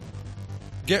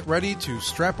Get ready to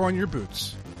strap on your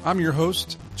boots. I'm your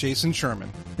host, Jason Sherman.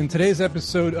 In today's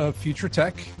episode of Future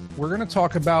Tech, we're going to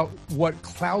talk about what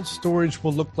cloud storage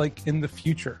will look like in the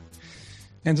future.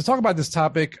 And to talk about this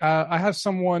topic, I have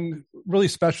someone really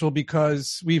special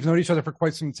because we've known each other for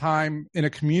quite some time in a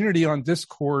community on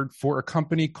Discord for a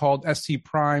company called ST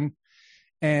Prime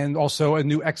and also a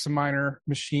new Examiner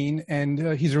machine.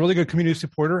 And he's a really good community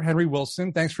supporter, Henry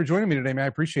Wilson. Thanks for joining me today, man. I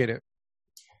appreciate it.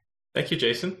 Thank you,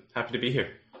 Jason. Happy to be here.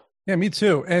 Yeah, me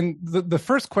too. And the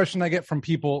first question I get from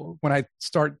people when I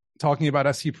start talking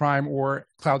about ST Prime or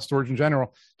cloud storage in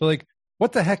general, they're like,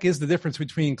 what the heck is the difference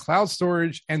between cloud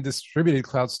storage and distributed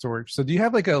cloud storage? So do you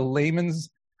have like a layman's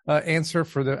answer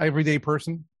for the everyday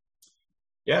person?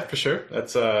 Yeah, for sure.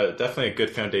 That's definitely a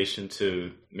good foundation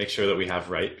to make sure that we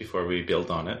have right before we build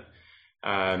on it.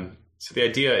 So the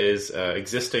idea is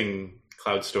existing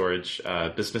cloud storage,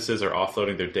 businesses are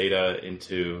offloading their data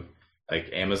into like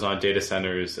Amazon data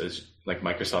centers, like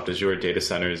Microsoft Azure data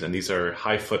centers, and these are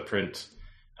high footprint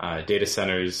data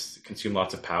centers, consume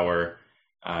lots of power,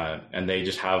 and they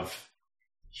just have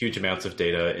huge amounts of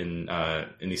data in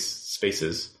these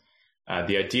spaces.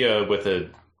 The idea with a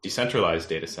decentralized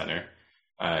data center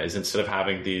is instead of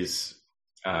having these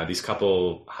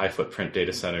couple high footprint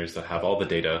data centers that have all the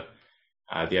data,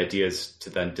 the idea is to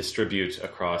then distribute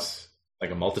across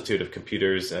like a multitude of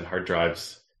computers and hard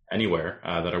drives anywhere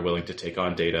that are willing to take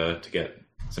on data to get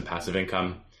some passive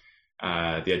income.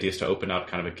 The idea is to open up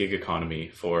kind of a gig economy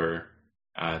for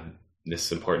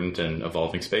this important and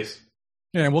evolving space.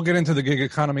 Yeah, and we'll get into the gig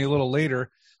economy a little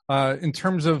later. In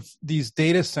terms of these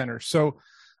data centers, so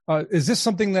is this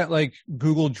something that like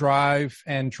Google Drive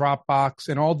and Dropbox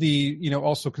and all the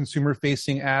also consumer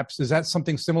facing apps, is that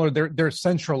something similar? They're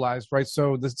centralized, right?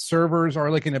 So the servers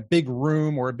are like in a big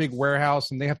room or a big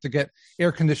warehouse, and they have to get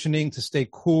air conditioning to stay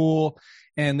cool,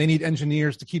 and they need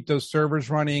engineers to keep those servers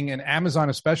running. And Amazon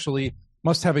especially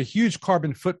must have a huge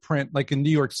carbon footprint, like in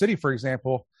New York City, for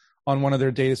example, on one of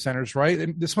their data centers, right?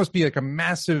 And this must be like a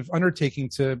massive undertaking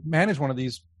to manage one of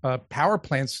these power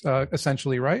plants,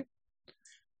 essentially, right?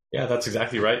 Yeah, that's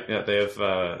exactly right. Yeah, they have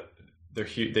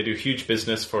they do huge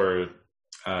business for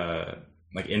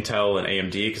like Intel and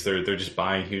AMD because they're just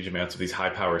buying huge amounts of these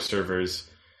high power servers.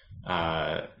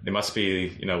 They must be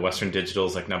Western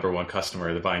Digital's like number one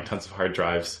customer. They're buying tons of hard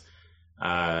drives,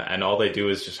 and all they do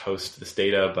is just host this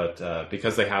data. But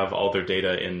because they have all their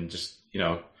data in just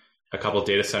a couple of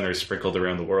data centers sprinkled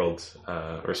around the world,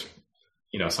 or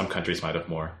some countries might have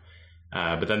more.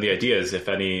 But then the idea is if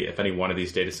any one of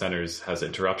these data centers has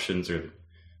interruptions or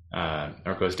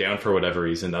goes down for whatever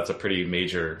reason, that's a pretty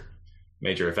major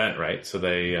event, right? So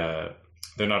they're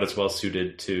not as well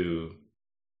suited to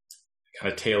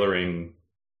kind of tailoring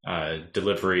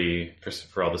delivery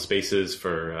for all the spaces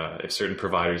for if certain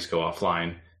providers go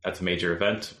offline, that's a major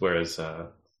event. Whereas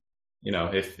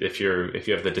if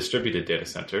you have the distributed data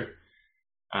center,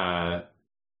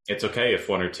 it's okay if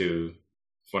one or two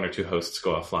hosts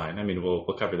go offline. I mean, we'll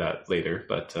cover that later,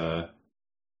 but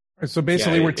so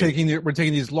basically, we're taking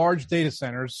these large data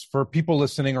centers for people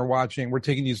listening or watching. We're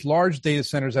taking these large data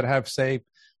centers that have, say,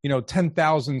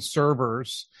 10,000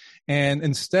 servers, and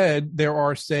instead there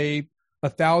are, say,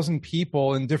 1,000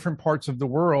 people in different parts of the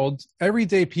world,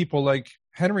 everyday people like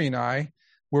Henry and I,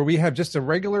 where we have just a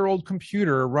regular old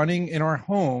computer running in our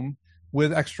home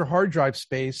with extra hard drive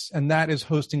space, and that is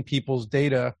hosting people's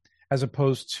data, as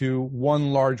opposed to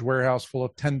one large warehouse full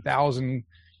of 10,000,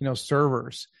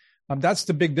 servers. That's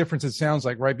the big difference, it sounds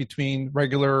like, right, between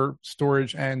regular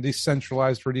storage and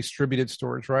decentralized or distributed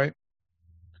storage, right?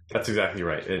 That's exactly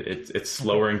right. It's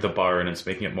lowering the bar and it's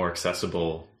making it more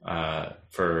accessible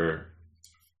for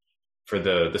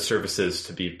the services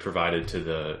to be provided to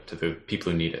the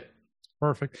people who need it.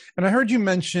 Perfect. And I heard you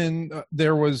mention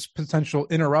there was potential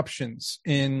interruptions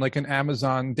in like an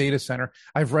Amazon data center.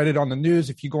 I've read it on the news.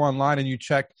 If you go online and you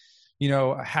check,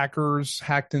 hackers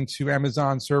hacked into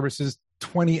Amazon services,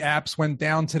 20 apps went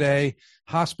down today.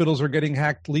 Hospitals are getting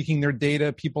hacked, leaking their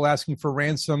data, people asking for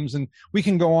ransoms. And we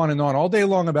can go on and on all day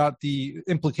long about the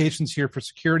implications here for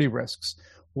security risks.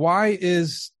 Why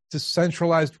is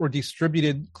decentralized or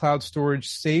distributed cloud storage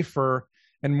safer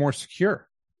and more secure?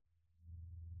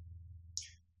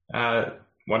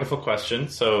 Wonderful question.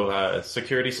 So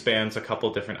security spans a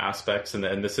couple different aspects,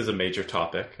 and this is a major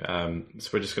topic. So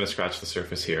we're just going to scratch the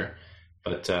surface here.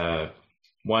 But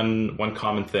one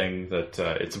common thing that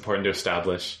it's important to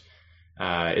establish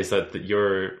is that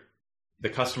your the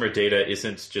customer data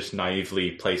isn't just naively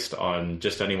placed on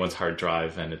just anyone's hard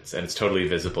drive and it's totally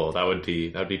visible. That would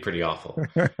be pretty awful.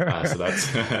 So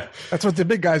that's that's what the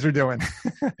big guys are doing.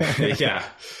 Yeah.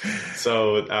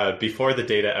 So before the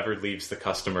data ever leaves the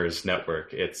customer's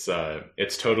network, it's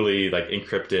totally like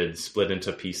encrypted, split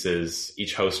into pieces.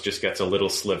 Each host just gets a little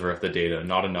sliver of the data,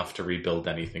 not enough to rebuild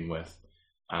anything with,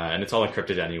 and it's all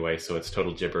encrypted anyway, so it's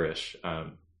total gibberish.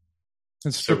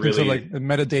 It's stripped into like the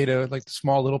metadata, like the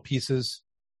small little pieces.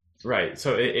 Right.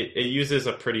 So it uses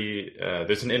a pretty,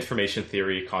 there's an information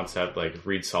theory concept like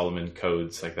Reed-Solomon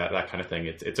codes, like that kind of thing.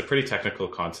 It's a pretty technical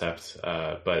concept,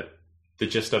 but the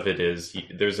gist of it is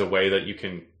there's a way that you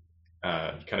can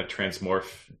kind of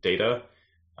transmorph data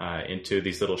into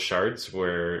these little shards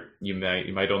where you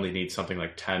might only need something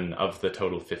like 10 of the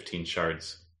total 15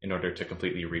 shards in order to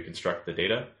completely reconstruct the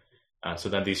data. So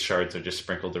then these shards are just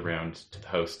sprinkled around to the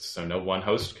hosts. So no one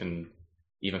host can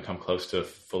even come close to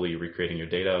fully recreating your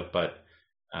data, but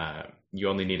you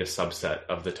only need a subset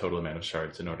of the total amount of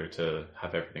shards in order to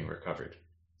have everything recovered.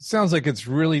 Sounds like it's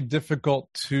really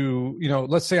difficult to,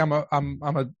 let's say I'm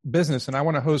a business and I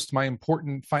want to host my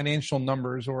important financial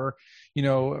numbers or,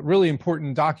 really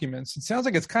important documents. It sounds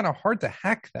like it's kind of hard to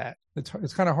hack that.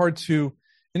 It's kind of hard to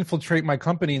infiltrate my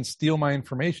company and steal my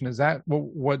information. Is that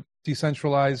what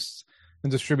decentralized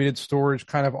and distributed storage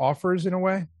kind of offers in a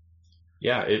way?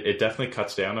 Yeah, it definitely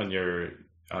cuts down on your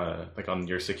on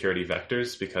your security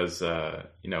vectors because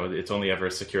it's only ever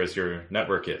as secure as your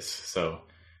network is. So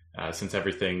since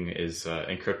everything is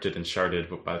encrypted and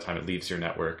sharded by the time it leaves your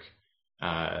network,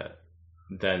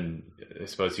 then I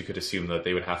suppose you could assume that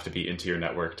they would have to be into your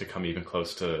network to come even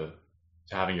close to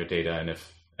having your data. And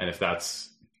if that's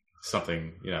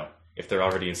something, if they're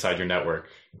already inside your network,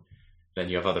 then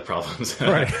you have other problems.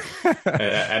 Right.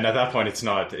 And at that point, it's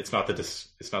not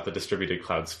the distributed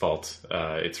cloud's fault.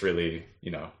 It's really,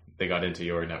 they got into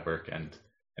your network, and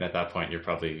at that point, you're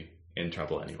probably in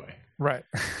trouble anyway. Right.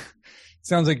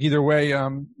 Sounds like either way,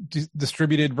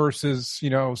 distributed versus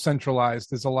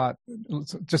centralized is a lot.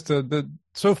 Just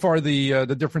so far the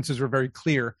differences are very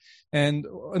clear. And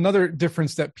another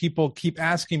difference that people keep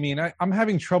asking me, and I'm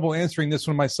having trouble answering this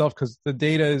one myself because the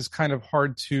data is kind of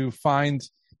hard to find.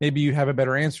 Maybe you have a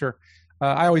better answer.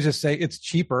 I always just say it's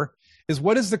cheaper. Is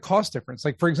what is the cost difference?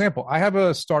 Like, for example, I have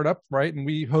a startup, right? And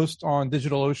we host on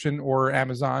DigitalOcean or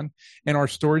Amazon, and our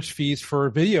storage fees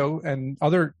for video and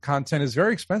other content is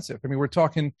very expensive. I mean, we're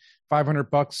talking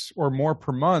 $500 or more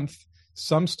per month.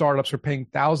 Some startups are paying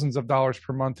thousands of dollars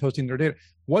per month hosting their data.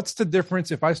 What's the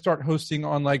difference if I start hosting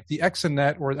on like the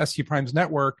Exanet or SC Prime's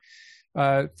network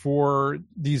for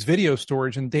these video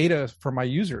storage and data for my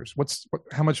users?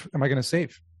 How much am I going to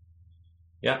save?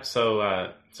 Yeah,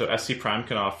 so SC Prime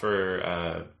can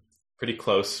offer pretty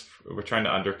close. We're trying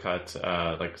to undercut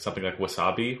like something like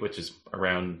Wasabi, which is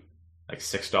around like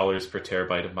 $6 per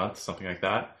terabyte a month, something like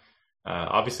that.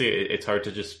 Obviously, it's hard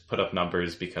to just put up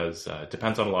numbers because it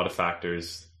depends on a lot of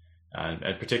factors, and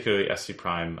particularly SC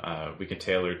Prime, we can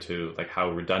tailor to like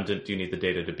how redundant do you need the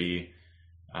data to be,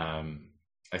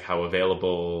 like how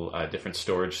available different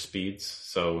storage speeds.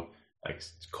 So like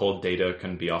cold data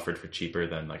can be offered for cheaper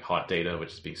than like hot data,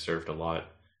 which is being served a lot.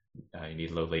 You need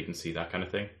low latency, that kind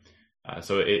of thing.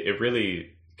 So it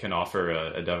really can offer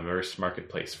a diverse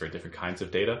marketplace for different kinds of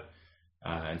data.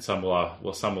 And some will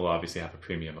obviously have a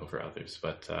premium over others.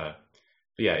 But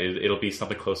yeah, it'll be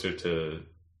something closer to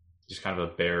just kind of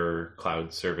a bare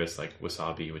cloud service like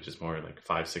Wasabi, which is more like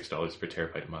 $5-6 per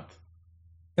terabyte a month.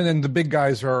 And then the big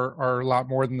guys are a lot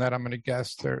more than that, I'm going to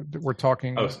guess. We're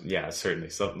talking. Oh, yeah, certainly.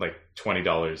 Something like $20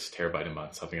 terabyte a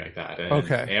month, something like that. And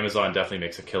okay. Amazon definitely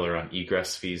makes a killer on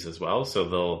egress fees as well. So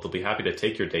they'll be happy to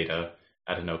take your data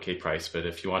at an okay price. But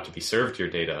if you want to be served your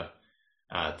data,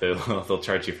 they'll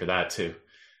charge you for that too.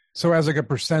 So as like a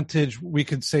percentage, we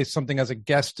could say something as a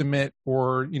guesstimate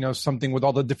or, something with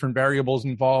all the different variables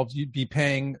involved, you'd be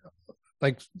paying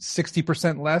like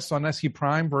 60% less on SC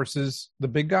Prime versus the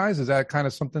big guys? Is that kind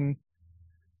of something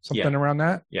around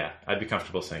that? Yeah, I'd be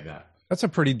comfortable saying that. That's a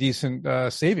pretty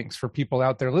decent savings for people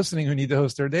out there listening who need to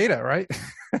host their data, right?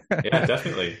 Yeah,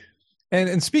 definitely.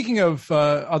 And speaking of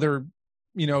other,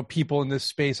 people in this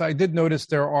space, I did notice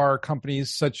there are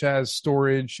companies such as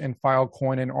Storage and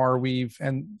Filecoin and Arweave.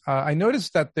 And I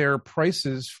noticed that their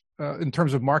prices in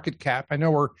terms of market cap, I know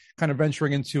we're kind of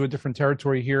venturing into a different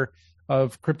territory here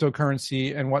of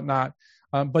cryptocurrency and whatnot.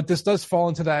 But this does fall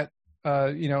into that,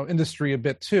 industry a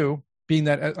bit too, being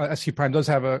that SC Prime does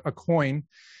have a coin.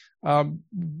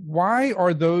 Why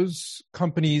are those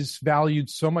companies valued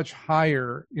so much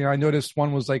higher? I noticed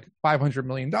one was like $500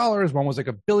 million. One was like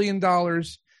 $1 billion.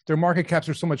 their market caps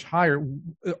are so much higher.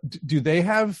 Do they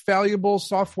have valuable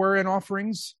software and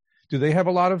offerings? Do they have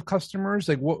a lot of customers?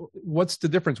 Like, what's the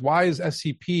difference? Why is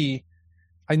SCP?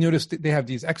 I noticed that they have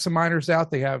these Examiners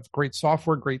out. They have great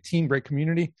software, great team, great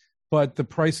community, but the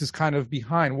price is kind of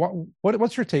behind.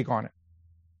 What's your take on it?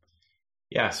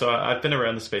 Yeah, so I've been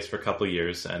around the space for a couple of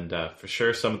years, and for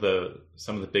sure, some of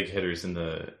the big hitters in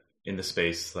the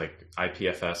space, like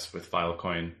IPFS with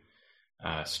Filecoin,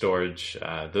 storage,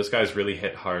 those guys really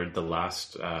hit hard the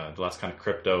last kind of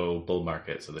crypto bull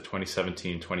market. So the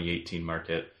 2017, 2018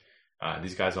 market,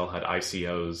 these guys all had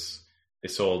ICOs. They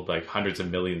sold like hundreds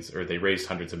of millions, or they raised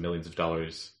hundreds of millions of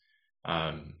dollars,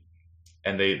 and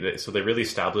so they really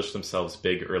established themselves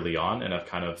big early on, and have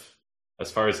kind of,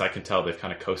 as far as I can tell, they've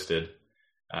kind of coasted.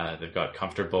 They've got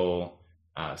comfortable.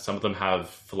 Some of them have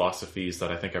philosophies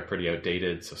that I think are pretty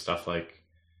outdated. So stuff like,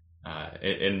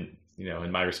 in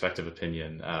my respective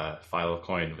opinion,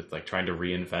 Filecoin with like trying to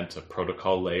reinvent a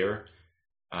protocol layer,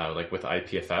 like with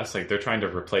IPFS, like they're trying to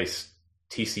replace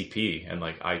TCP and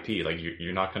like IP. Like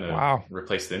you're not going to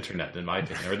replace the internet, in my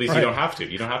opinion, or at least you don't have to.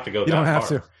 You don't have to go that far. You don't have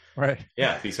to. Right.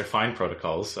 Yeah, these are fine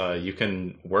protocols. You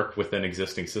can work within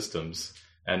existing systems.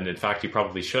 And in fact, you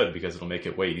probably should, because it'll make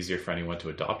it way easier for anyone to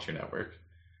adopt your network.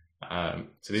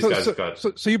 So these guys have got.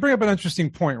 So you bring up an interesting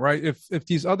point, right? If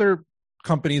these other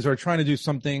companies are trying to do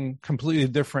something completely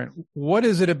different, what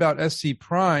is it about SC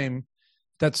Prime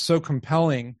that's so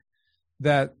compelling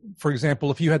that, for example,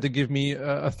 if you had to give me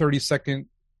a 30-second,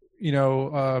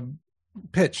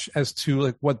 pitch as to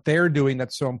like what they're doing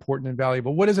that's so important and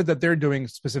valuable, what is it that they're doing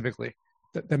specifically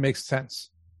that makes sense?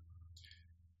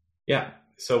 Yeah.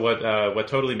 So what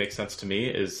totally makes sense to me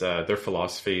is their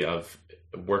philosophy of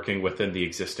working within the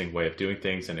existing way of doing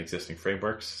things and existing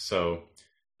frameworks. So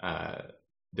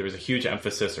there was a huge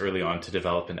emphasis early on to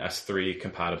develop an S3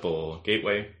 compatible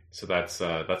gateway. So that's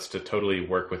to totally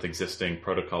work with existing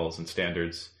protocols and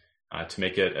standards to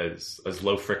make it as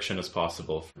low friction as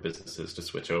possible for businesses to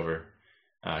switch over.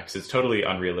 Because it's totally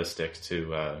unrealistic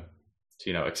to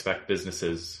expect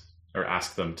businesses or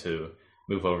ask them to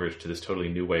move over to this totally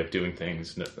new way of doing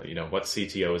things. What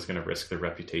CTO is going to risk their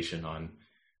reputation on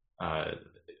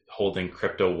holding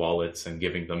crypto wallets and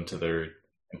giving them to their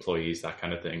employees, that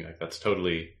kind of thing? Like that's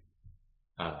totally.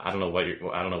 I don't know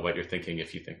what you're thinking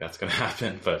if you think that's going to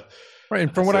happen, but right.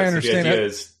 And from what I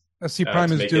understand, SC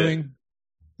Prime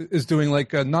is doing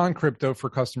like a non-crypto for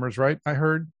customers, right? I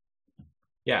heard.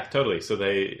 Yeah, totally. So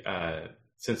they,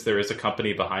 since there is a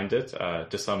company behind it,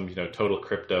 to some total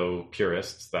crypto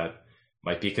purists, that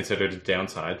might be considered a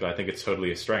downside, but I think it's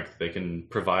totally a strength. They can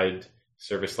provide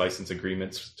service license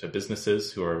agreements to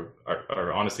businesses who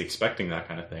are honestly expecting that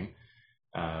kind of thing.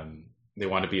 They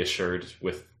want to be assured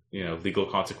with legal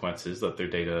consequences that their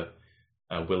data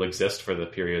will exist for the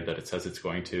period that it says it's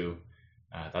going to,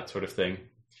 that sort of thing,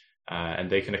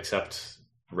 and they can accept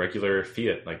regular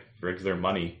fiat, like regular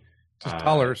money, just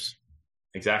dollars.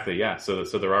 Exactly. Yeah. So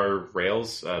there are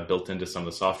rails built into some of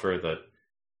the software that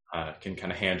can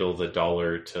kind of handle the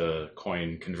dollar to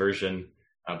coin conversion,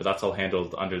 but that's all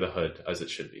handled under the hood as it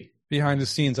should be. Behind the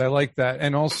scenes. I like that.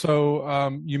 And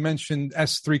also, you mentioned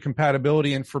S3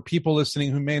 compatibility. And for people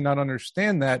listening who may not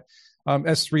understand that,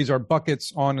 S3s are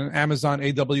buckets on an Amazon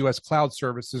AWS cloud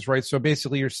services, right? So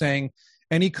basically you're saying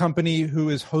any company who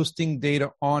is hosting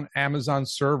data on Amazon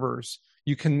servers,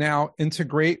 you can now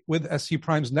integrate with SC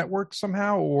Prime's network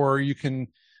somehow, or you can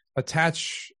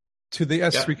attach to the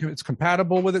S3. Yeah. It's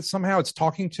compatible with it somehow. It's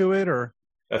talking to it, or?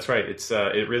 That's right.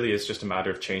 It really is just a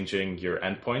matter of changing your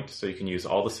endpoint, so you can use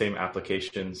all the same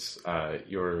applications.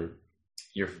 Your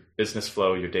business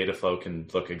flow, your data flow can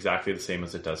look exactly the same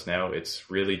as it does now. It's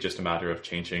really just a matter of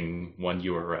changing one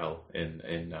URL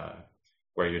in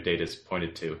where your data is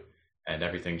pointed to, and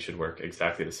everything should work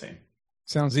exactly the same.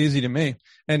 Sounds easy to me.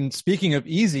 And speaking of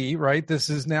easy, right, this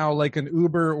is now like an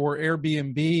Uber or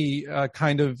Airbnb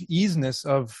kind of easiness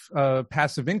of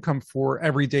passive income for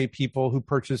everyday people who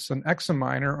purchase an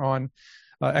Examiner on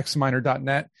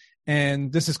examiner.net.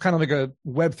 And this is kind of like a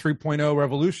Web 3.0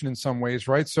 revolution in some ways,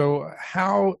 right? So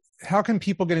how can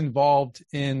people get involved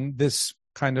in this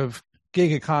kind of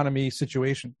gig economy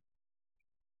situation?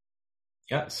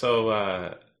 Yeah,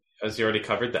 so as you already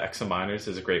covered, the Examiners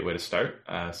is a great way to start.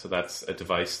 So that's a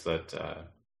device that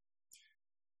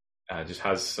just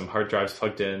has some hard drives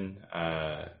plugged in,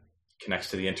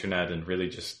 connects to the internet, and really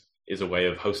just is a way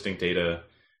of hosting data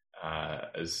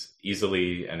as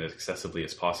easily and as accessibly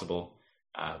as possible.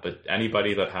 But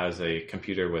anybody that has a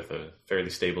computer with a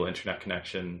fairly stable internet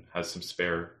connection, has some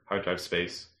spare hard drive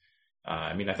space.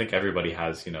 I think everybody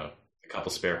has, a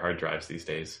couple spare hard drives these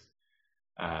days.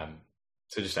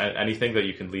 So just anything that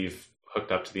you can leave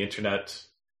hooked up to the internet,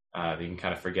 that you can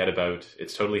kind of forget about.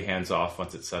 It's totally hands off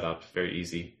once it's set up, very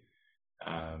easy.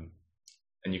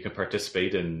 And you can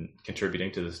participate in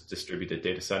contributing to this distributed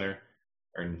data center,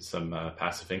 earn some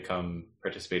passive income,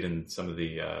 participate in some of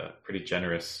the pretty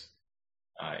generous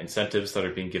incentives that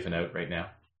are being given out right now.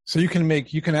 So you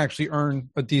can actually earn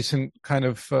a decent kind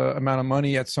of amount of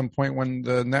money at some point when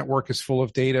the network is full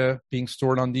of data being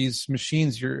stored on these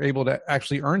machines. You're able to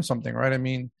actually earn something, right? I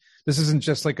mean, this isn't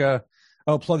just like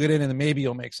plug it in and then maybe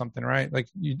you'll make something, right? Like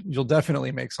you'll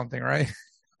definitely make something, right?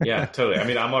 Yeah, totally. I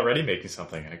mean, I'm already making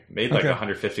something. I made like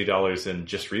 $150 in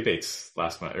just rebates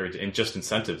last month, or in just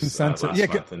incentives last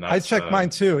month. And I checked mine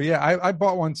too. Yeah, I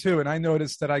bought one too, and I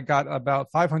noticed that I got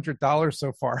about $500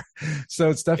 so far.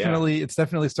 So it's definitely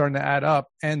starting to add up.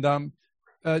 And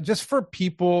just for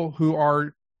people who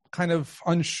are kind of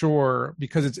unsure,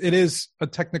 because it is a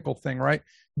technical thing, right?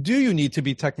 Do you need to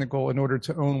be technical in order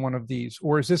to own one of these,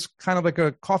 or is this kind of like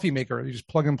a coffee maker? You just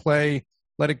plug and play,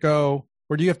 let it go,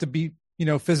 or do you have to be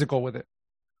physical with it?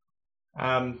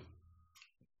 I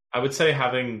would say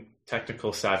having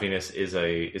technical savviness is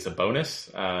a bonus,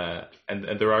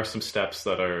 and there are some steps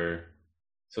that are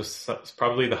so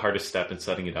probably the hardest step in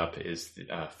setting it up is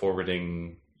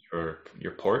forwarding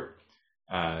your port.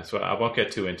 So I won't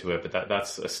get too into it, but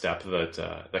that's a step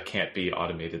that can't be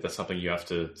automated. That's something you have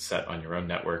to set on your own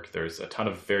network. There's a ton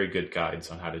of very good guides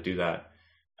on how to do that,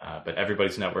 but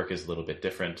everybody's network is a little bit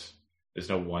different. There's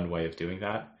no one way of doing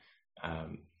that.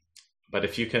 But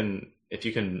if you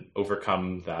can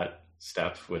overcome that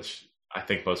step, which I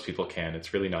think most people can,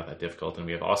 it's really not that difficult. And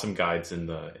we have awesome guides in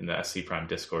the SC Prime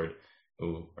Discord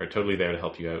who are totally there to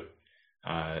help you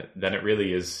out. Then it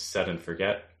really is set and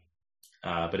forget.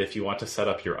 But if you want to set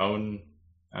up your own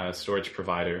storage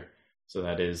provider, so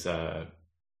that is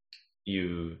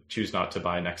you choose not to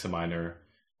buy an Examiner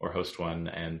or host one,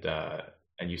 and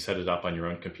you set it up on your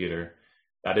own computer,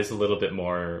 that is a little bit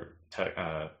more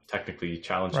technically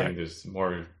challenging. Right. There's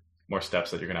more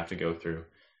steps that you're going to have to go through.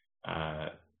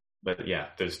 But yeah,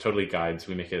 there's totally guides.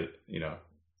 We make it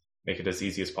as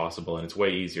easy as possible, and it's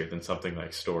way easier than something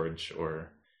like storage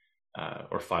or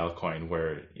Filecoin,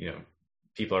 where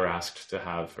people are asked to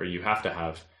have, or you have to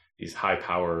have, these high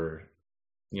power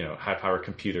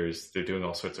computers. They're doing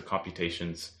all sorts of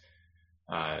computations.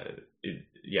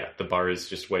 The bar is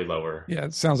just way lower. Yeah,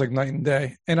 it sounds like night and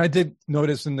day. And I did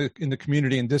notice in the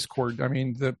community in Discord, I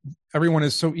mean, everyone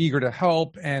is so eager to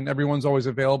help, and everyone's always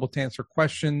available to answer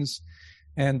questions.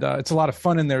 And it's a lot of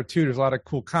fun in there too. There's a lot of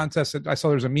cool contests. I saw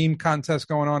there's a meme contest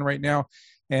going on right now,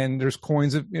 and there's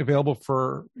coins available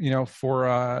for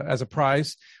as a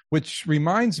prize. Which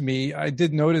reminds me, I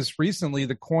did notice recently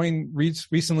the coin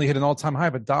recently hit an all-time high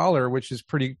of $1, which is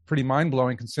pretty mind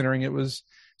blowing considering it was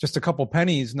just a couple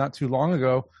pennies not too long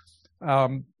ago.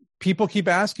 People keep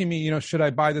asking me, should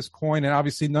I buy this coin? And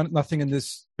obviously nothing in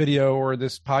this video or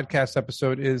this podcast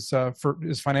episode is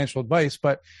financial advice,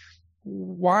 but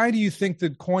why do you think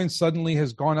that coin suddenly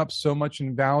has gone up so much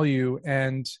in value?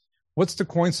 And what's the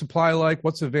coin supply like?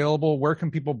 What's available? Where can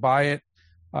people buy it?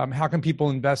 How can people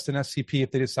invest in SCP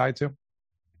if they decide to?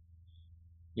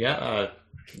 Yeah,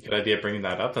 good idea bringing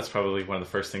that up. That's probably one of the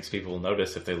first things people will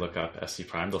notice if they look up SC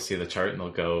Prime. They'll see the chart and they'll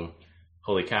go,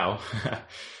 holy cow.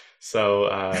 So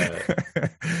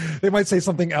they might say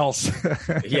something else.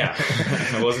 Yeah,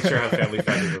 I wasn't sure how family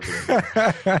friendly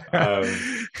we're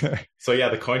being. So yeah,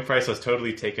 the coin price has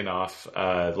totally taken off.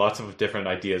 Lots of different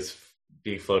ideas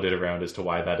being floated around as to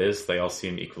why that is. They all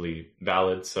seem equally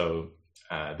valid. So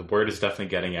the word is definitely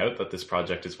getting out that this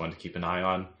project is one to keep an eye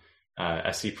on.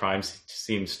 SC Prime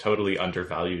seems totally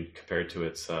undervalued compared to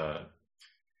its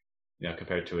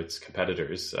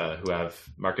competitors who have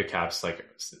market caps like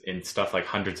in stuff like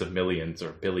hundreds of millions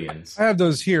or billions. I have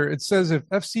those here. It says if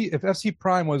FC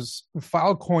Prime was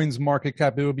Filecoin's market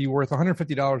cap, it would be worth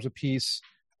 $150 a piece.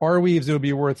 Arweave's, it would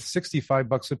be worth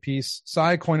 $65 a piece.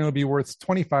 Scicoin, it would be worth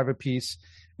 $25 a piece.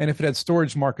 And if it had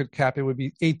storage market cap, it would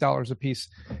be $8 a piece.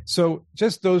 So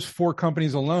just those four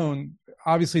companies alone,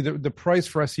 obviously the price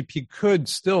for SCP could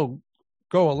still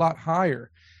go a lot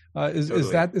higher. Is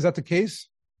that the case?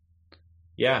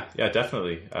 Yeah,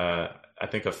 definitely. I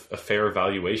think a fair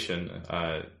valuation,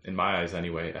 in my eyes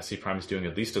anyway, SC Prime is doing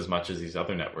at least as much as these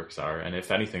other networks are. And if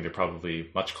anything, they're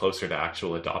probably much closer to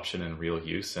actual adoption and real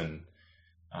use and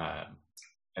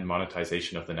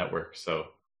monetization of the network. So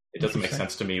it doesn't make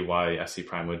sense to me why SC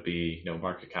Prime would be,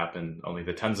 market cap in only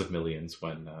the tens of millions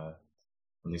when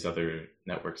these other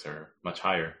networks are much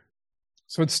higher.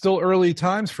 So it's still early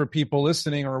times for people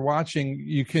listening or watching.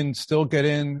 You can still get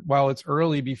in while it's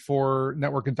early before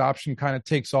network adoption kind of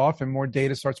takes off and more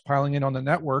data starts piling in on the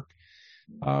network.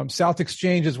 South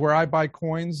Exchange is where I buy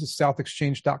coins. It's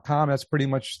southexchange.com. That's pretty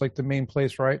much like the main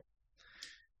place, right?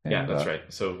 And, yeah, that's right.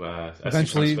 So eventually,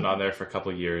 SC Prime's been on there for a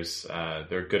couple of years.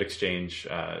 They're a good exchange,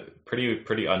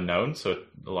 pretty unknown. So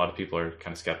a lot of people are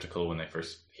kind of skeptical when they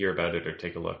first hear about it or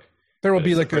take a look. There will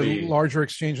be like a larger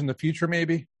exchange in the future,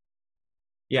 maybe.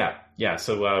 Yeah.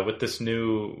 So with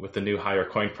the new higher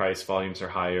coin price, volumes are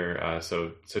higher.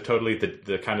 So totally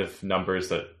the kind of numbers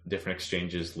that different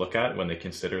exchanges look at when they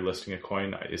consider listing a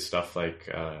coin is stuff like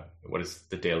what is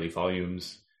the daily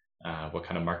volumes, what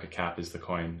kind of market cap is the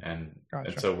coin, and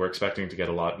so we're expecting to get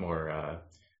a lot more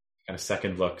kind of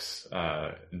second looks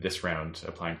this round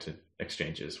applying to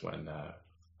exchanges when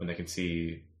they can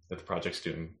see that the project's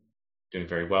doing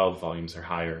very well, the volumes are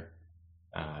higher.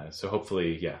 So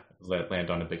hopefully, land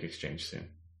on a big exchange soon.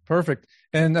 Perfect.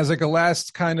 And as like a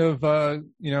last kind of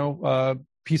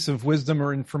piece of wisdom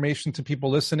or information to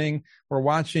people listening or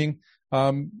watching,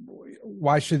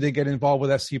 why should they get involved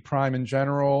with SC Prime in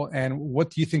general? And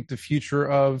what do you think the future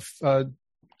of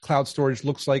cloud storage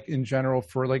looks like in general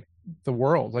for like the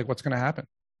world? Like what's going to happen?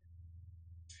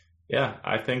 Yeah,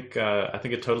 I think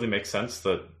it totally makes sense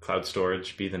that cloud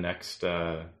storage be the next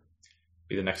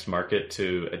market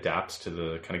to adapt to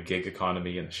the kind of gig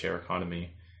economy and the share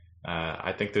economy.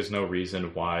 I think there's no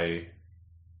reason why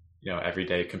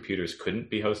everyday computers couldn't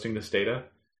be hosting this data.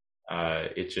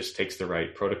 It just takes the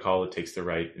right protocol, it takes the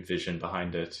right vision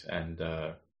behind it, and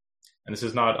this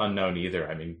is not unknown either.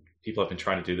 I mean, people have been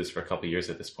trying to do this for a couple of years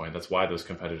at this point. That's why those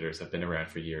competitors have been around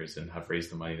for years and have raised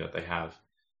the money that they have.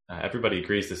 Everybody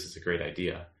agrees this is a great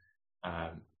idea.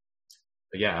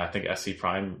 But yeah, I think SC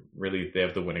Prime, really, they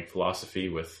have the winning philosophy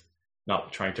with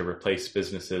not trying to replace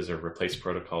businesses or replace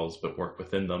protocols, but work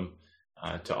within them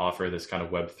to offer this kind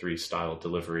of Web3 style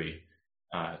delivery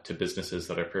to businesses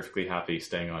that are perfectly happy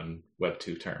staying on Web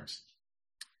 2 terms.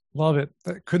 Love it.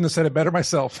 I couldn't have said it better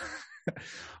myself.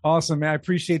 Awesome, man. I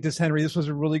appreciate this, Henry. This was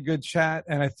a really good chat.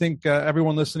 And I think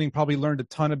everyone listening probably learned a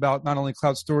ton about not only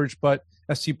cloud storage, but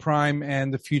SC Prime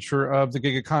and the future of the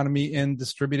gig economy in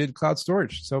distributed cloud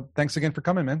storage. So thanks again for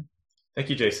coming, man. Thank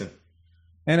you, Jason.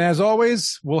 And as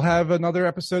always, we'll have another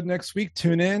episode next week.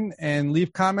 Tune in and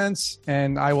leave comments,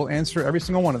 and I will answer every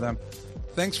single one of them.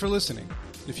 Thanks for listening.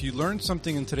 If you learned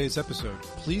something in today's episode,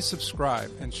 please subscribe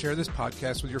and share this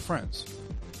podcast with your friends.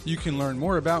 You can learn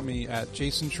more about me at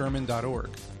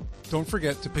jasonsherman.org. Don't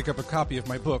forget to pick up a copy of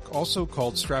my book, also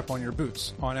called Strap on Your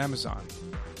Boots, on Amazon.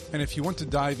 And if you want to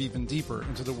dive even deeper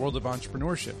into the world of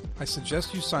entrepreneurship, I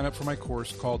suggest you sign up for my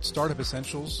course called Startup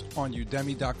Essentials on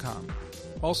udemy.com.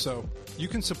 Also, you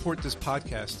can support this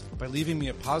podcast by leaving me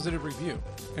a positive review,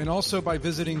 and also by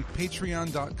visiting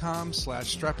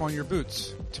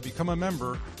patreon.com/straponyourboots to become a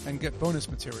member and get bonus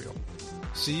material.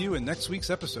 See you in next week's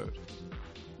episode.